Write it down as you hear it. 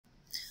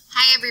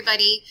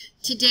everybody.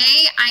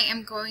 Today I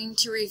am going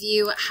to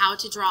review how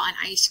to draw an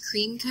ice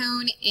cream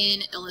cone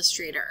in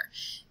Illustrator.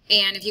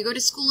 And if you go to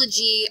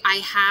Schoology,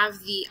 I have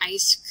the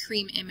ice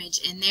cream image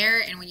in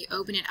there, and when you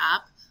open it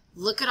up,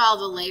 look at all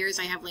the layers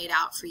I have laid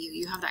out for you.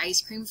 You have the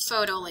ice cream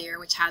photo layer,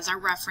 which has our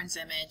reference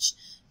image.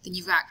 Then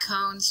you've got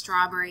cone,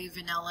 strawberry,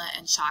 vanilla,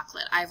 and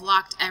chocolate. I've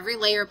locked every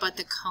layer but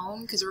the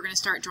cone because we're going to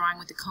start drawing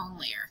with the cone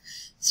layer.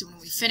 So when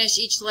we finish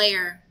each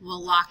layer,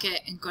 we'll lock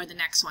it and go to the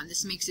next one.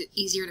 This makes it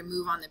easier to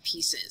move on the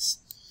pieces.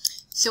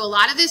 So a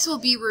lot of this will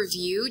be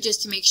review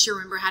just to make sure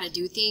remember how to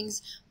do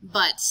things,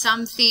 but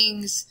some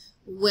things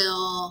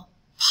will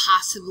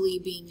possibly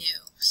be new.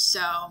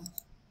 So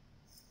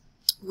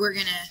we're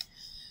going to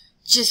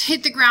just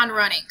hit the ground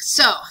running.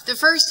 So the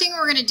first thing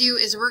we're going to do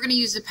is we're going to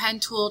use the pen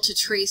tool to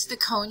trace the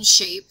cone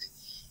shape,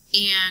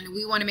 and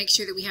we want to make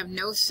sure that we have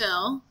no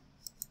fill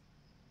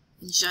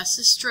and just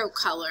a stroke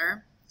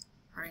color.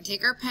 We're going to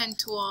take our pen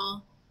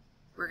tool,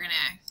 we're going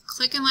to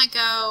click and let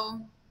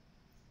go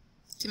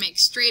to make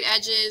straight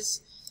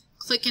edges,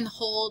 click and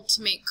hold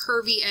to make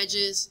curvy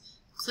edges,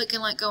 click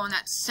and let go on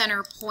that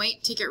center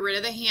point to get rid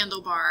of the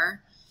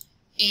handlebar.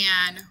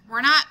 And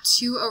we're not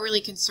too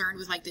overly concerned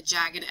with like the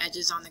jagged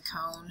edges on the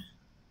cone.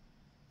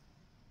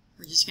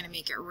 We're just going to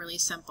make it really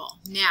simple.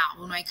 Now,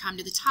 when I come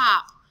to the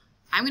top,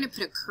 I'm going to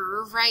put a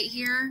curve right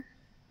here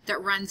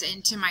that runs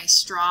into my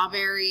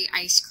strawberry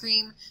ice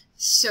cream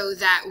so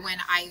that when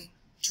I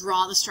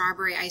draw the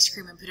strawberry ice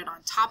cream and put it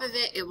on top of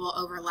it, it will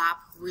overlap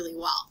really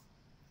well.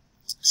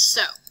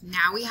 So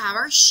now we have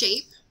our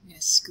shape. I'm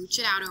going to scooch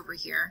it out over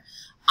here.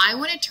 I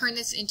want to turn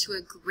this into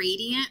a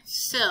gradient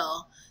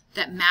fill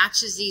that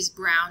matches these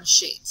brown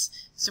shades.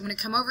 So I'm going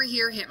to come over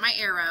here, hit my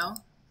arrow,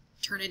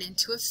 turn it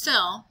into a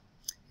fill,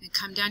 and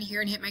come down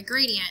here and hit my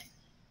gradient.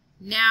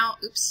 Now,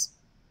 oops.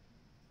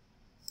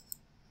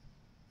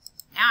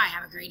 Now I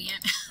have a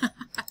gradient.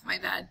 My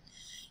bad.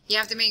 You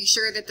have to make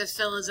sure that the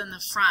fill is in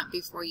the front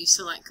before you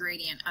select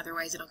gradient,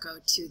 otherwise it'll go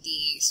to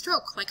the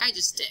stroke like I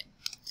just did.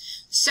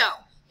 So,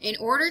 in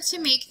order to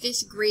make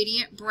this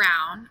gradient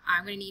brown,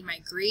 I'm going to need my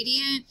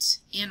gradient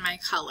and my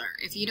color.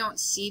 If you don't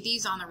see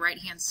these on the right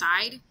hand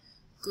side,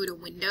 go to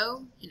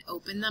Window and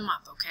open them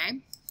up,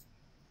 okay?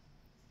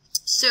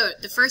 So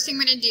the first thing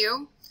I'm going to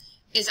do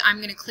is I'm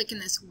going to click in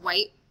this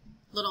white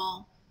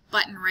little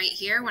button right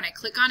here. When I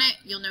click on it,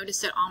 you'll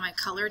notice that all my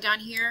color down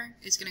here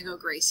is going to go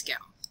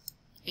grayscale.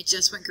 It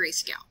just went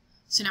grayscale.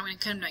 So now I'm going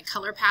to come to my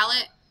color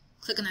palette,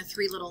 click on the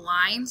three little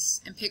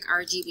lines, and pick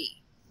RGB.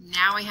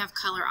 Now I have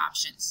color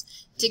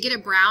options. To get a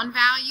brown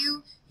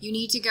value, you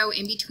need to go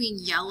in between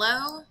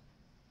yellow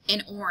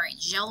and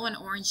orange. Yellow and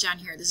orange down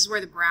here. This is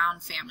where the brown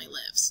family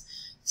lives.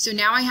 So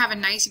now I have a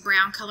nice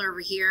brown color over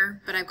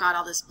here, but I've got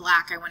all this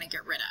black I want to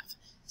get rid of.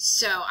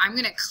 So I'm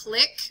going to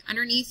click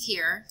underneath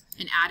here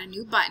and add a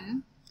new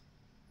button.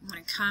 I'm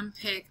going to come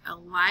pick a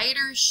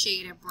lighter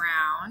shade of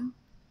brown,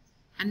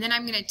 and then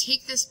I'm going to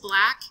take this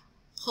black,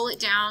 pull it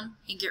down,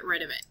 and get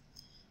rid of it.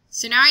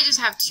 So now I just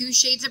have two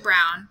shades of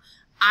brown.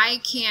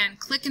 I can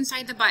click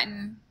inside the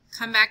button,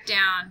 come back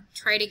down,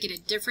 try to get a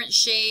different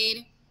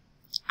shade.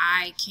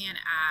 I can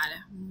add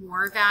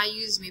more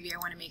values. Maybe I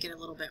want to make it a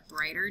little bit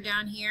brighter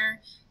down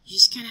here. You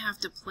just kind of have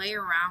to play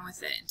around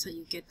with it until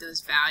you get those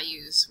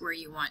values where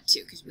you want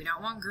to, because we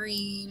don't want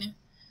green.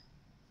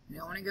 We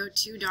don't want to go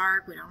too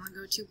dark. We don't want to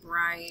go too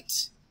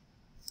bright.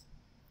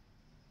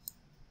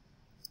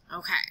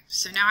 Okay,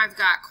 so now I've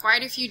got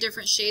quite a few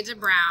different shades of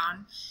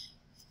brown.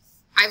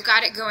 I've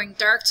got it going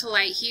dark to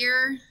light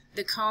here.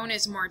 The cone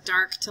is more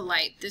dark to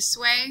light this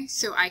way,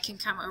 so I can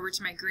come over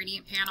to my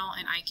gradient panel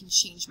and I can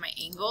change my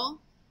angle.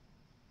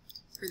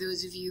 For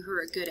those of you who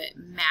are good at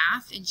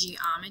math and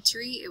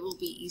geometry, it will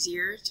be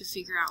easier to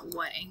figure out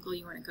what angle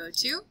you want to go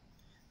to.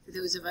 For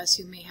those of us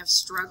who may have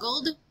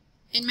struggled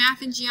in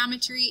math and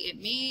geometry,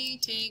 it may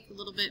take a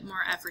little bit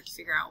more effort to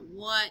figure out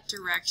what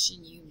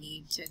direction you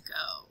need to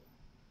go.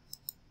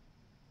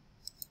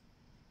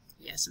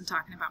 Yes, I'm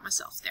talking about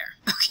myself there.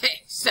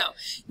 Okay, so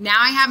now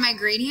I have my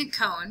gradient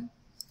cone.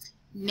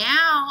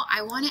 Now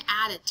I want to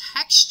add a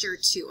texture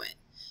to it.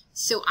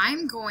 So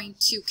I'm going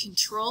to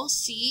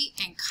Control-C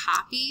and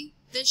copy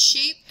this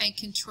shape and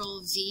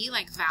Control-V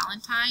like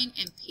Valentine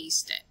and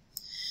paste it.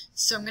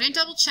 So I'm going to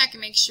double check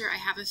and make sure I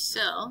have a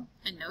fill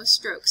and no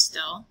stroke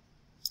still.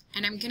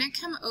 And I'm going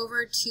to come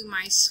over to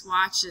my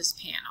swatches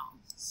panel.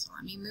 So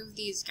let me move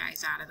these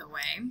guys out of the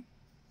way.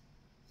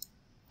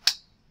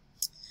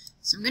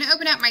 So I'm going to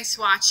open up my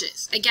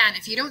swatches. Again,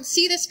 if you don't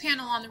see this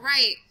panel on the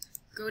right,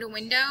 go to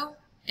Window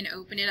and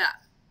open it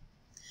up.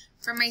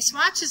 From my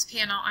swatches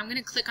panel, I'm going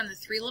to click on the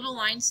three little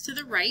lines to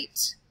the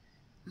right.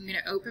 I'm going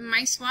to open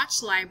my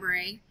swatch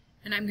library,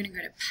 and I'm going to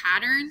go to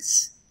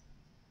Patterns,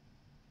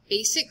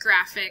 Basic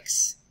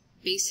Graphics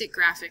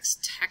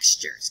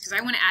Textures, because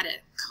I want to add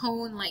a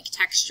cone-like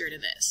texture to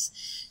this.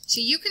 So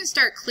you can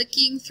start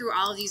clicking through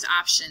all of these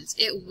options.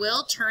 It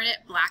will turn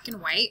it black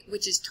and white,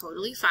 which is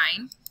totally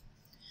fine.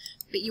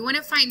 But you want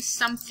to find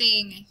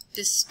something,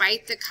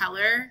 despite the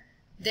color,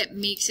 that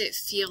makes it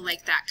feel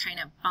like that kind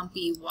of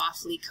bumpy,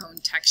 waffly cone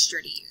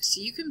texture to you.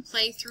 So you can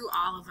play through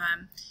all of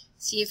them,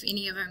 See if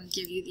any of them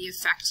give you the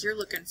effect you're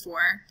looking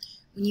for.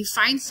 When you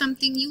find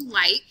something you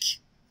like,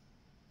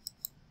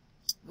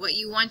 what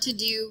you want to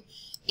do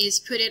is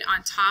put it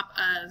on top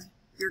of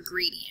your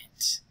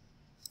gradient.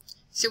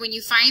 So when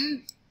you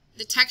find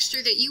the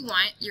texture that you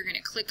want, you're going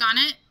to click on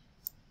it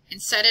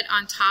and set it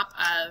on top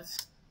of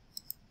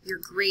your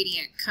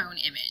gradient cone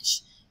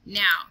image.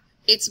 Now,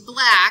 it's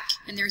black,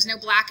 and there's no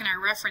black in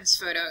our reference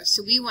photo,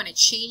 so we want to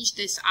change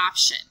this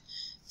option.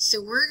 So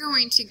we're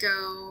going to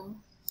go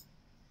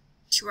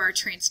to our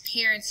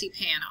transparency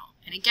panel.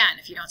 And again,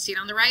 if you don't see it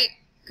on the right,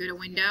 go to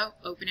Window,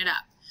 open it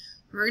up.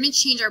 We're going to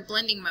change our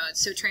blending mode.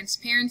 So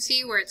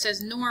transparency, where it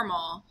says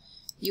normal,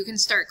 you can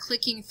start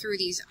clicking through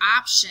these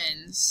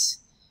options,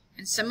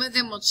 and some of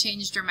them will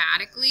change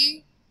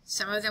dramatically.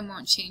 Some of them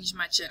won't change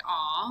much at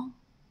all.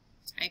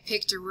 I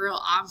picked a real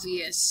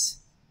obvious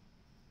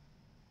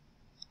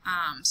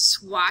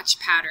swatch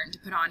pattern to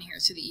put on here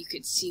so that you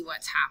could see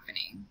what's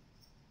happening.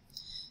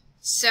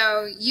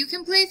 So you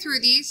can play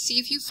through these, see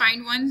if you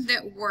find one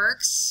that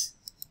works.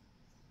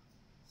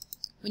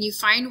 When you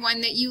find one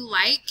that you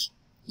like,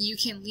 you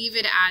can leave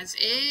it as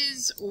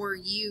is, or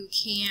you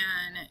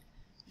can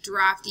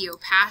drop the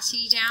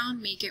opacity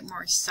down, make it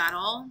more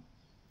subtle,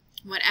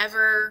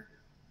 whatever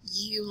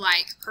you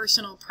like,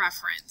 personal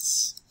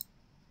preference.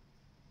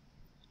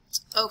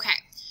 Okay,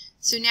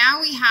 so now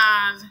we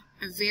have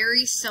a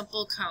very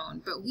simple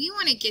cone, but we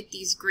want to get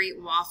these great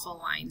waffle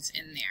lines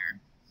in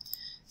there.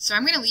 So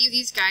I'm going to leave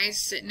these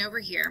guys sitting over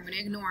here. I'm going to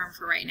ignore them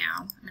for right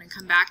now. I'm going to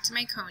come back to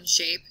my cone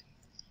shape.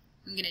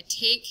 I'm going to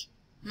take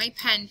my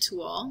pen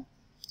tool,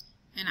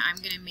 and I'm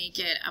going to make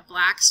it a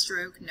black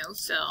stroke, no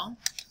fill.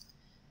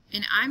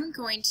 And I'm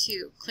going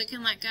to click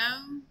and let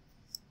go,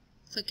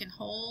 click and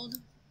hold.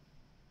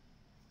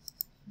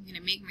 I'm going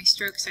to make my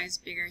stroke size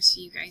bigger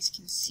so you guys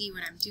can see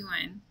what I'm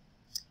doing.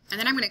 And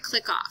then I'm going to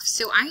click off.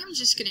 So I am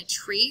just going to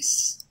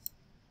trace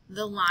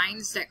the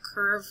lines that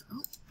curve,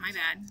 oh, my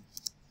bad.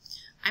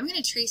 I'm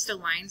going to trace the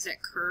lines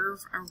that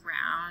curve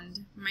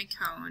around my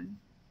cone.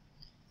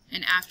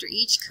 And after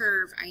each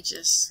curve, I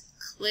just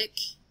click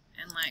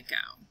and let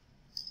go.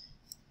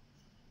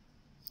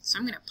 So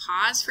I'm going to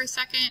pause for a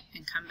second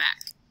and come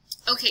back.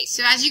 Okay,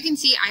 so as you can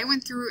see, I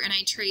went through and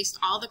I traced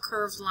all the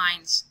curved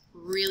lines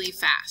really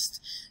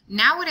fast.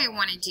 Now what I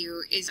want to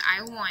do is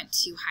I want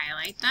to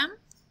highlight them.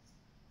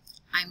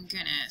 I'm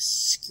going to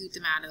scoot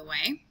them out of the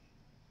way.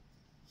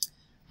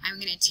 I'm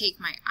going to take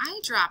my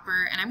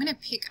eyedropper and I'm going to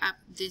pick up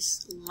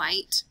this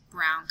light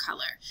brown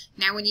color.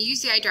 Now when you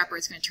use the eyedropper,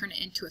 it's going to turn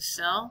it into a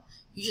fill.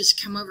 You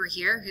just come over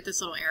here, hit this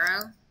little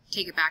arrow,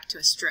 take it back to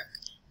a stroke.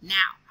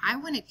 Now I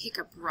want to pick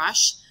a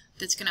brush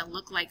that's going to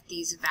look like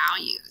these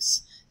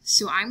values.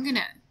 So I'm going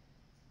to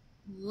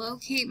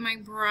locate my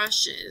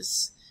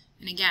brushes,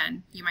 and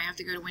again, you might have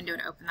to go to Window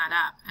to open that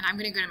up. And I'm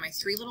going to go to my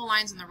three little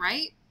lines on the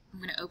right. I'm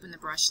going to open the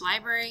brush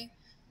library.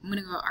 I'm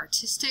going to go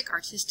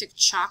Artistic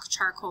Chalk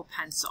Charcoal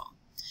Pencil.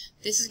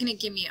 This is going to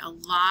give me a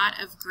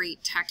lot of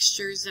great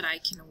textures that I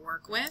can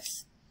work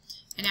with.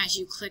 And as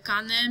you click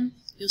on them,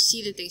 you'll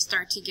see that they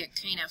start to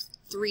get kind of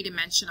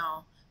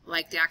three-dimensional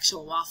like the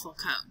actual waffle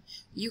cone.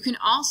 You can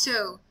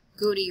also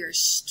go to your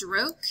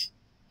stroke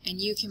and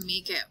you can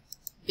make it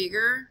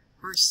bigger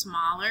or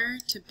smaller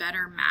to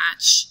better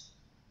match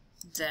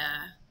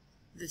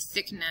the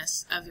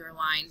thickness of your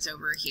lines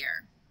over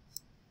here.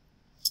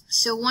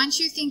 So once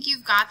you think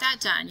you've got that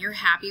done, you're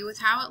happy with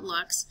how it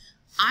looks,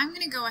 I'm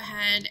going to go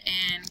ahead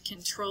and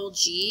Control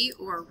G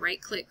or right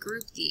click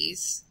group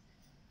these,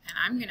 and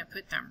I'm going to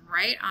put them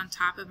right on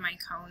top of my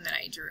cone that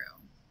I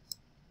drew.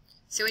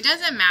 So it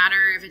doesn't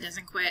matter if it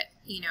doesn't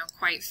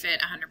quite fit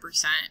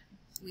 100%.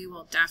 We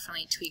will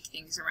definitely tweak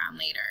things around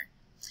later.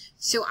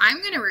 So I'm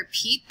going to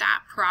repeat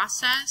that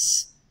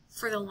process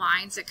for the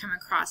lines that come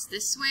across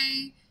this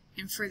way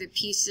and for the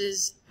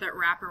pieces that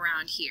wrap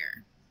around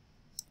here.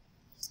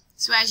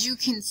 So as you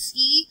can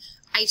see,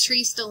 I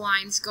traced the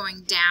lines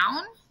going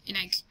down, and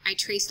I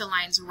traced the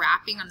lines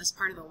wrapping on this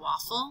part of the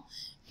waffle,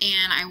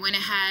 and I went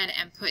ahead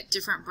and put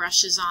different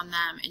brushes on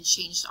them and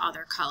changed all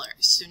their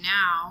colors. So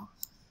now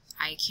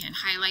I can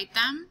highlight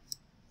them,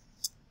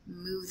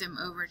 move them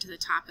over to the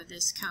top of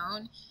this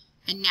cone,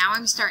 and now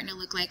I'm starting to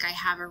look like I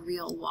have a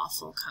real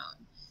waffle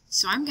cone.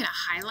 So I'm going to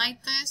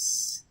highlight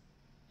this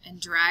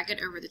and drag it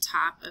over the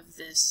top of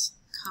this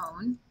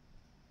cone.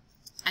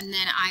 And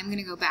then I'm going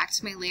to go back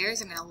to my layers.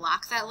 I'm going to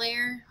lock that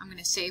layer. I'm going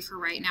to say for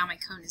right now my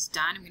cone is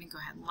done. I'm going to go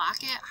ahead and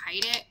lock it,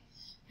 hide it,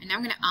 and now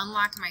I'm going to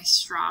unlock my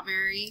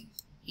strawberry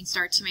and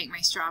start to make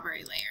my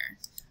strawberry layer.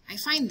 I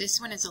find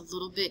this one is a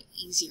little bit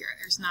easier.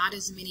 There's not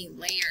as many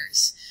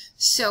layers.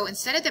 So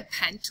instead of the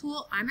pen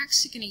tool, I'm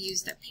actually going to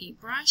use the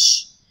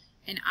paintbrush,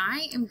 and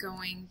I am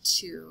going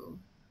to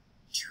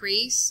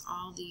trace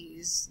all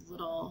these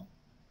little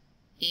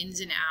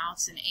ins and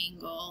outs and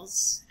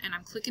angles, and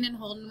I'm clicking and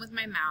holding with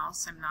my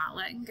mouse. I'm not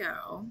letting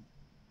go.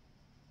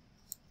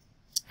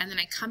 And then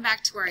I come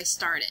back to where I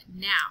started.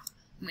 Now,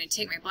 I'm going to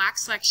take my black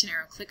selection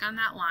arrow, click on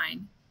that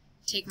line,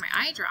 take my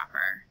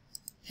eyedropper,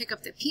 pick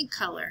up the pink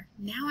color.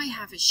 Now I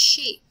have a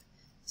shape.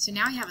 So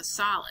now I have a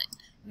solid.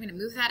 I'm going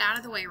to move that out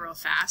of the way real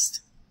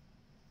fast.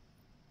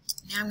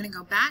 Now I'm going to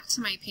go back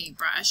to my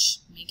paintbrush,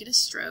 make it a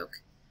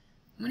stroke.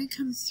 I'm going to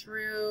come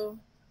through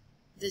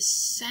the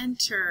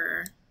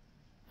center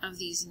of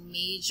these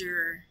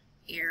major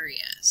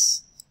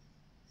areas.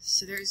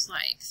 So there's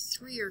like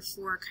 3 or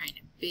 4 kind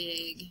of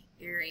big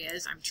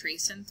areas I'm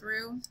tracing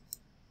through.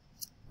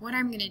 What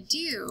I'm going to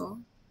do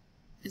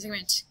is I'm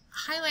going to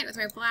highlight with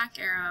my black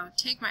arrow,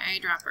 take my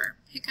eyedropper,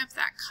 pick up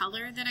that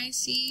color that I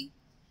see.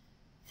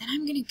 Then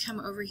I'm going to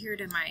come over here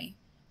to my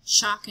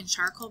chalk and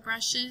charcoal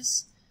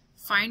brushes,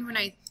 find what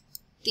I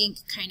think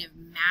kind of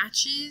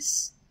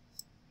matches.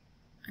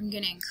 I'm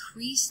going to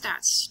increase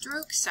that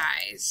stroke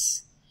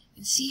size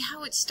and see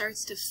how it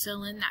starts to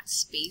fill in that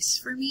space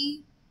for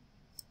me.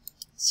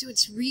 So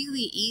it's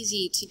really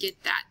easy to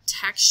get that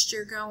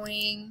texture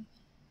going,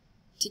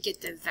 to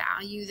get the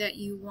value that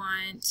you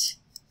want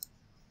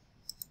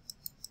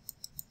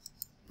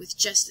with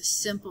just a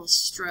simple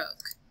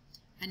stroke.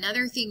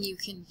 Another thing you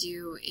can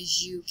do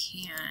is you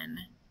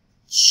can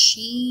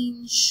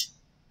change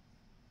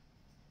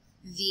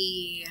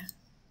the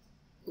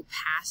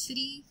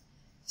opacity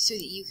so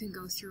that you can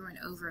go through and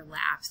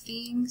overlap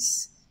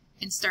things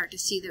and start to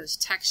see those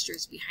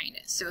textures behind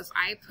it. So if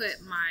I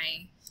put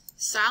my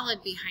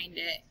solid behind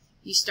it,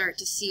 you start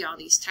to see all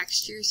these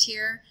textures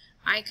here.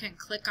 I can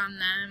click on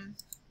them,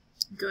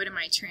 go to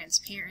my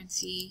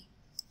transparency,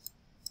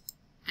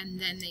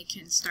 and then they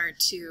can start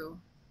to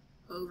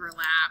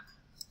overlap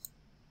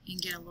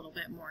and get a little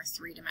bit more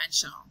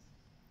three-dimensional.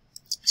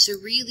 So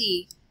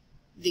really,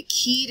 the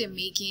key to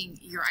making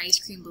your ice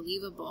cream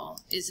believable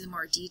is the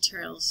more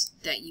details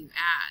that you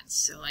add.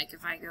 So like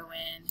if I go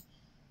in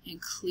and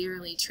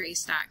clearly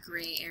trace that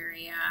gray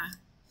area,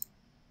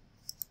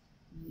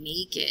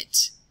 make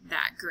it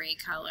that gray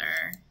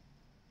color,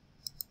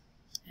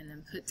 and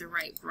then put the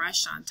right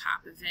brush on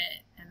top of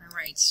it and the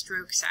right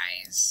stroke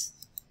size.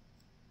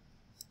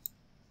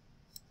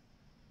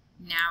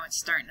 Now it's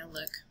starting to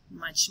look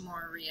much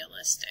more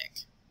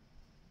realistic.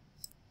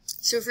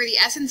 So for the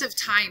essence of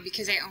time,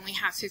 because I only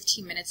have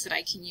 15 minutes that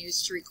I can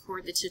use to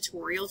record the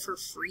tutorial for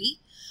free,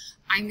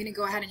 I'm going to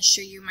go ahead and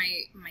show you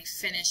my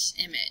finished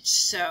image.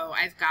 So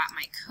I've got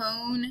my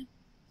cone,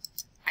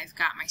 I've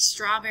got my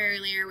strawberry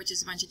layer, which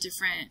is a bunch of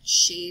different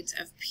shades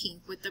of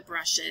pink with the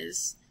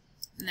brushes,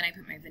 and then I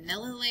put my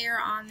vanilla layer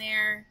on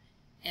there,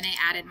 and I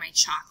added my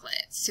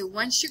chocolate. So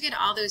once you get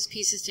all those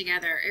pieces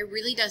together, it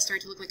really does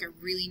start to look like a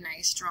really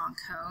nice strong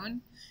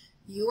cone.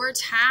 Your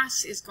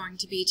task is going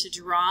to be to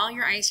draw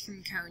your ice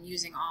cream cone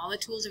using all the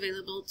tools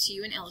available to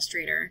you in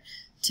Illustrator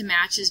to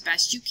match as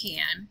best you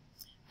can.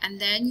 And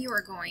then you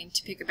are going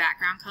to pick a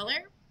background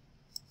color.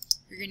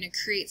 You're going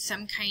to create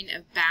some kind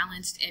of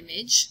balanced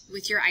image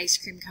with your ice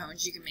cream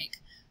cones. You can make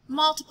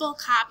multiple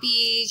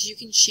copies. You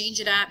can change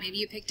it up. Maybe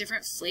you pick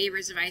different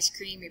flavors of ice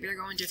cream. Maybe they're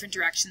going different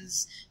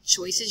directions.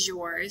 Choice is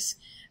yours.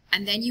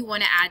 And then you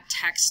want to add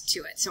text to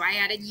it. So I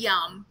added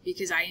yum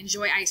because I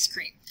enjoy ice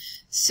cream.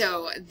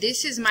 So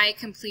this is my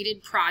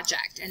completed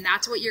project, and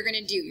that's what you're going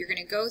to do. You're going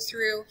to go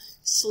through,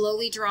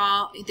 slowly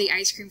draw the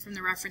ice cream from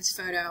the reference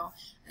photo,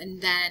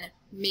 and then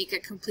make a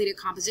completed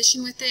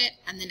composition with it,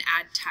 and then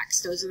add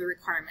text. Those are the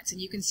requirements. And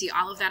you can see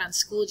all of that on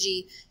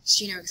Schoology,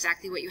 so you know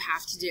exactly what you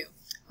have to do.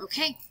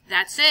 Okay,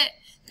 that's it.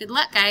 Good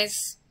luck,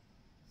 guys.